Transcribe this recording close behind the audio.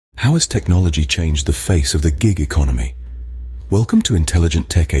How has technology changed the face of the gig economy? Welcome to Intelligent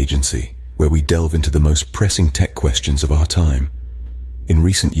Tech Agency, where we delve into the most pressing tech questions of our time. In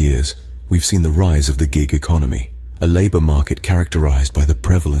recent years, we've seen the rise of the gig economy, a labor market characterized by the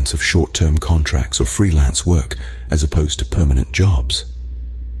prevalence of short-term contracts or freelance work as opposed to permanent jobs.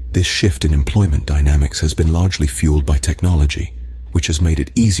 This shift in employment dynamics has been largely fueled by technology, which has made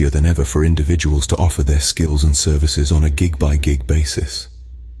it easier than ever for individuals to offer their skills and services on a gig-by-gig basis.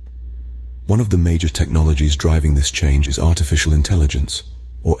 One of the major technologies driving this change is artificial intelligence,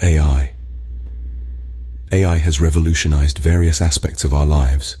 or AI. AI has revolutionized various aspects of our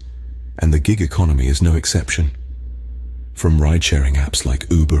lives, and the gig economy is no exception. From ride-sharing apps like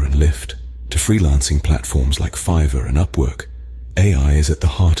Uber and Lyft, to freelancing platforms like Fiverr and Upwork, AI is at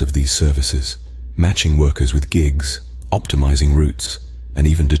the heart of these services, matching workers with gigs, optimizing routes, and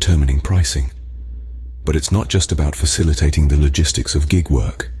even determining pricing. But it's not just about facilitating the logistics of gig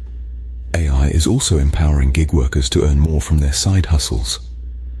work. AI is also empowering gig workers to earn more from their side hustles.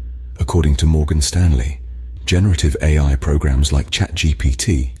 According to Morgan Stanley, generative AI programs like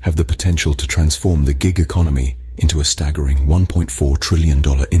ChatGPT have the potential to transform the gig economy into a staggering $1.4 trillion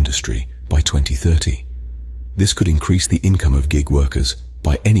industry by 2030. This could increase the income of gig workers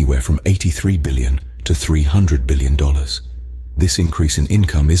by anywhere from $83 billion to $300 billion. This increase in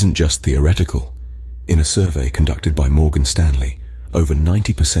income isn't just theoretical. In a survey conducted by Morgan Stanley, over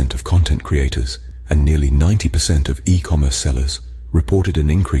 90% of content creators and nearly 90% of e-commerce sellers reported an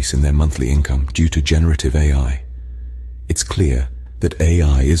increase in their monthly income due to generative AI. It's clear that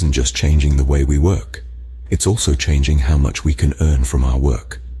AI isn't just changing the way we work, it's also changing how much we can earn from our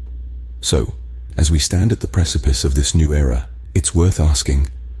work. So, as we stand at the precipice of this new era, it's worth asking,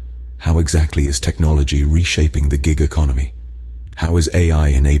 how exactly is technology reshaping the gig economy? How is AI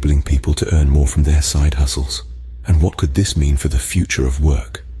enabling people to earn more from their side hustles? And what could this mean for the future of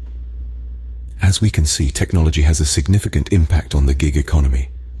work? As we can see, technology has a significant impact on the gig economy,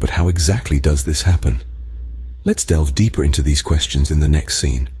 but how exactly does this happen? Let's delve deeper into these questions in the next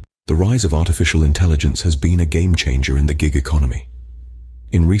scene. The rise of artificial intelligence has been a game changer in the gig economy.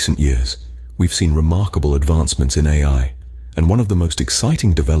 In recent years, we've seen remarkable advancements in AI, and one of the most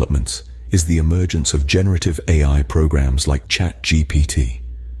exciting developments is the emergence of generative AI programs like ChatGPT.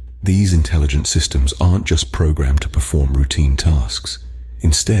 These intelligent systems aren't just programmed to perform routine tasks.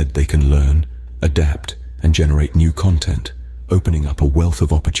 Instead, they can learn, adapt, and generate new content, opening up a wealth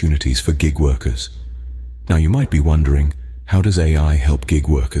of opportunities for gig workers. Now you might be wondering, how does AI help gig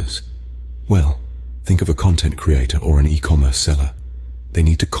workers? Well, think of a content creator or an e-commerce seller. They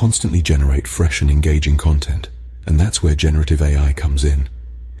need to constantly generate fresh and engaging content, and that's where generative AI comes in.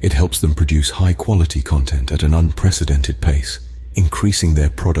 It helps them produce high-quality content at an unprecedented pace, increasing their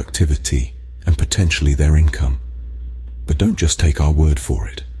productivity and potentially their income. But don't just take our word for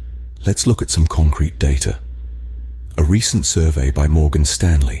it. Let's look at some concrete data. A recent survey by Morgan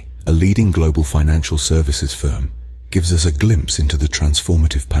Stanley, a leading global financial services firm, gives us a glimpse into the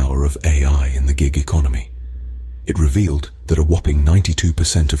transformative power of AI in the gig economy. It revealed that a whopping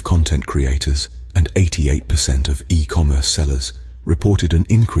 92% of content creators and 88% of e-commerce sellers reported an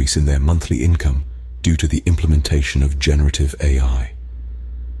increase in their monthly income due to the implementation of generative AI.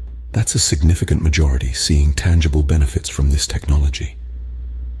 That's a significant majority seeing tangible benefits from this technology.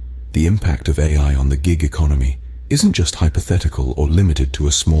 The impact of AI on the gig economy isn't just hypothetical or limited to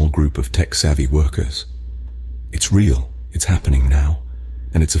a small group of tech-savvy workers. It's real, it's happening now,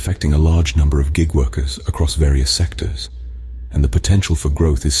 and it's affecting a large number of gig workers across various sectors, and the potential for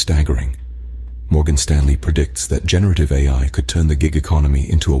growth is staggering. Morgan Stanley predicts that generative AI could turn the gig economy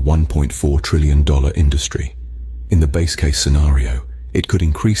into a $1.4 trillion industry. In the base case scenario, it could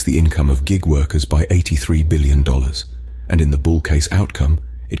increase the income of gig workers by $83 billion, and in the bull case outcome,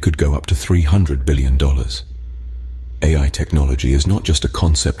 it could go up to $300 billion. AI technology is not just a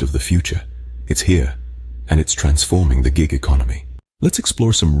concept of the future, it's here, and it's transforming the gig economy. Let's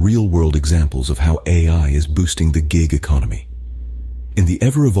explore some real-world examples of how AI is boosting the gig economy. In the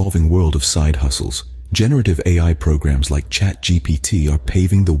ever-evolving world of side hustles, generative AI programs like ChatGPT are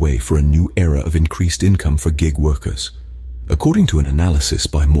paving the way for a new era of increased income for gig workers. According to an analysis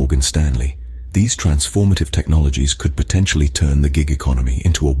by Morgan Stanley, these transformative technologies could potentially turn the gig economy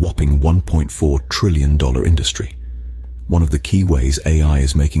into a whopping $1.4 trillion industry. One of the key ways AI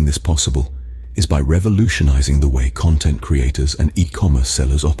is making this possible is by revolutionizing the way content creators and e-commerce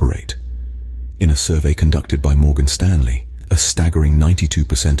sellers operate. In a survey conducted by Morgan Stanley, a staggering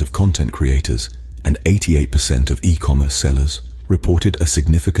 92% of content creators and 88% of e-commerce sellers reported a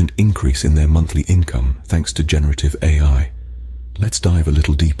significant increase in their monthly income thanks to generative AI. Let's dive a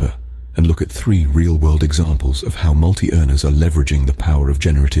little deeper. and look at 3 real-world examples of how multi-earners are leveraging the power of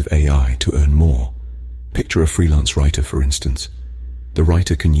generative AI to earn more. Picture a freelance writer, for instance. The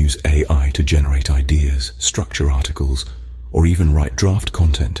writer can use AI to generate ideas, structure articles, or even write draft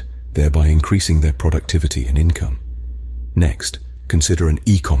content, thereby increasing their productivity and income. Next, consider an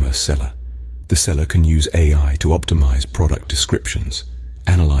e-commerce seller. The seller can use AI to optimize product descriptions,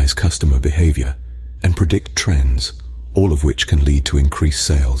 analyze customer behavior, and predict trends, all of which can lead to increased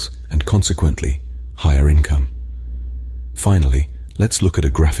sales and consequently higher income. Finally, let's look at a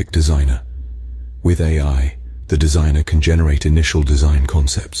graphic designer. With AI, the designer can generate initial design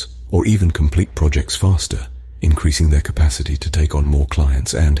concepts or even complete projects faster, increasing their capacity to take on more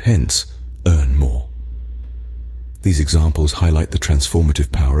clients and hence earn more. These examples highlight the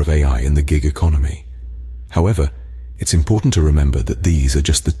transformative power of AI in the gig economy. However, it's important to remember that these are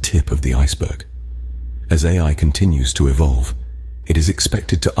just the tip of the iceberg. As AI continues to evolve, it is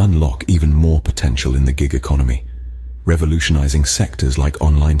expected to unlock even more potential in the gig economy, revolutionizing sectors like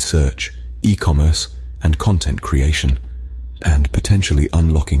online search, e-commerce, and content creation, and potentially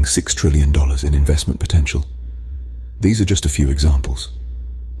unlocking $6 trillion in investment potential. These are just a few examples.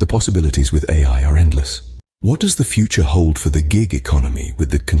 The possibilities with AI are endless. What does the future hold for the gig economy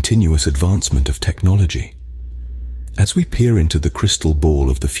with the continuous advancement of technology? As we peer into the crystal ball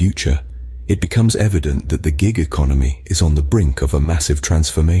of the future, it becomes evident that the gig economy is on the brink of a massive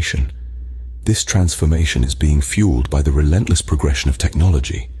transformation. This transformation is being fueled by the relentless progression of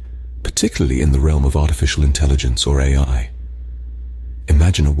technology, particularly in the realm of artificial intelligence or AI.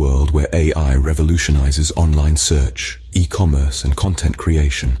 Imagine a world where AI revolutionizes online search, e-commerce, and content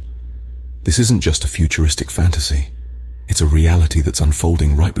creation. This isn't just a futuristic fantasy. It's a reality that's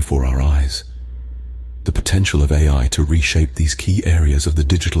unfolding right before our eyes. The potential of AI to reshape these key areas of the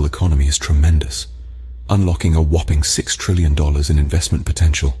digital economy is tremendous, unlocking a whopping $6 trillion in investment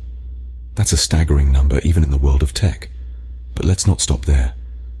potential. That's a staggering number even in the world of tech. But let's not stop there.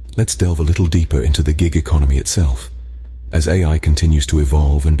 Let's delve a little deeper into the gig economy itself. As AI continues to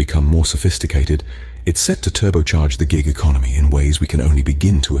evolve and become more sophisticated, it's set to turbocharge the gig economy in ways we can only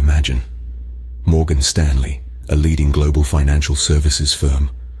begin to imagine. Morgan Stanley, a leading global financial services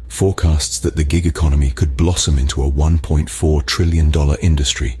firm, forecasts that the gig economy could blossom into a $1.4 trillion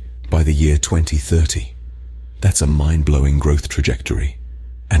industry by the year 2030. That's a mind-blowing growth trajectory,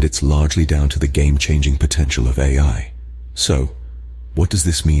 and it's largely down to the game-changing potential of AI. So, what does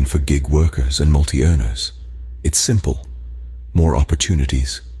this mean for gig workers and multi-earners? It's simple. More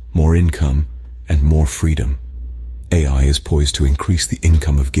opportunities, more income, and more freedom. AI is poised to increase the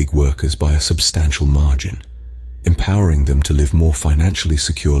income of gig workers by a substantial margin, empowering them to live more financially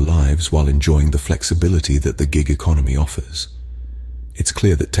secure lives while enjoying the flexibility that the gig economy offers. It's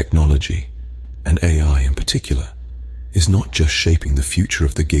clear that technology, and AI in particular, is not just shaping the future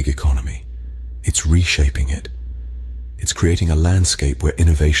of the gig economy, it's reshaping it. It's creating a landscape where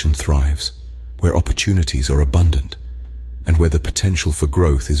innovation thrives, where opportunities are abundant, and where the potential for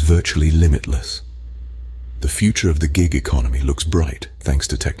growth is virtually limitless. The future of the gig economy looks bright thanks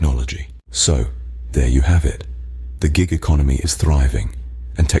to technology. So, there you have it. The gig economy is thriving,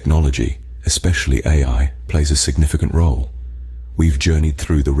 and technology, especially AI, plays a significant role. We've journeyed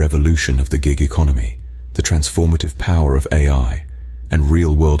through the revolution of the gig economy, the transformative power of AI, and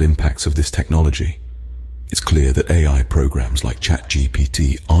real-world impacts of this technology. It's clear that AI programs like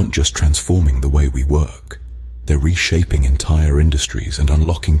ChatGPT aren't just transforming the way we work. They're reshaping entire industries and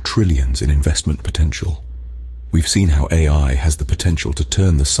unlocking trillions in investment potential. We've seen how AI has the potential to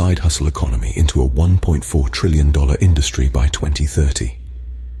turn the side hustle economy into a $1.4 trillion industry by 2030.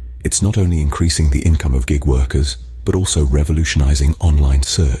 It's not only increasing the income of gig workers, but also revolutionizing online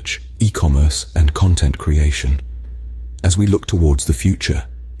search, e-commerce, and content creation. As we look towards the future,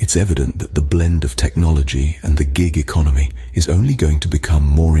 it's evident that the blend of technology and the gig economy is only going to become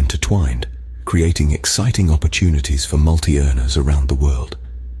more intertwined, creating exciting opportunities for multi-earners around the world.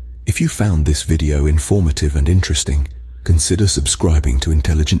 If you found this video informative and interesting, consider subscribing to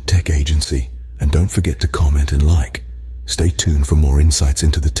Intelligent Tech Agency, and don't forget to comment and like. Stay tuned for more insights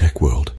into the tech world.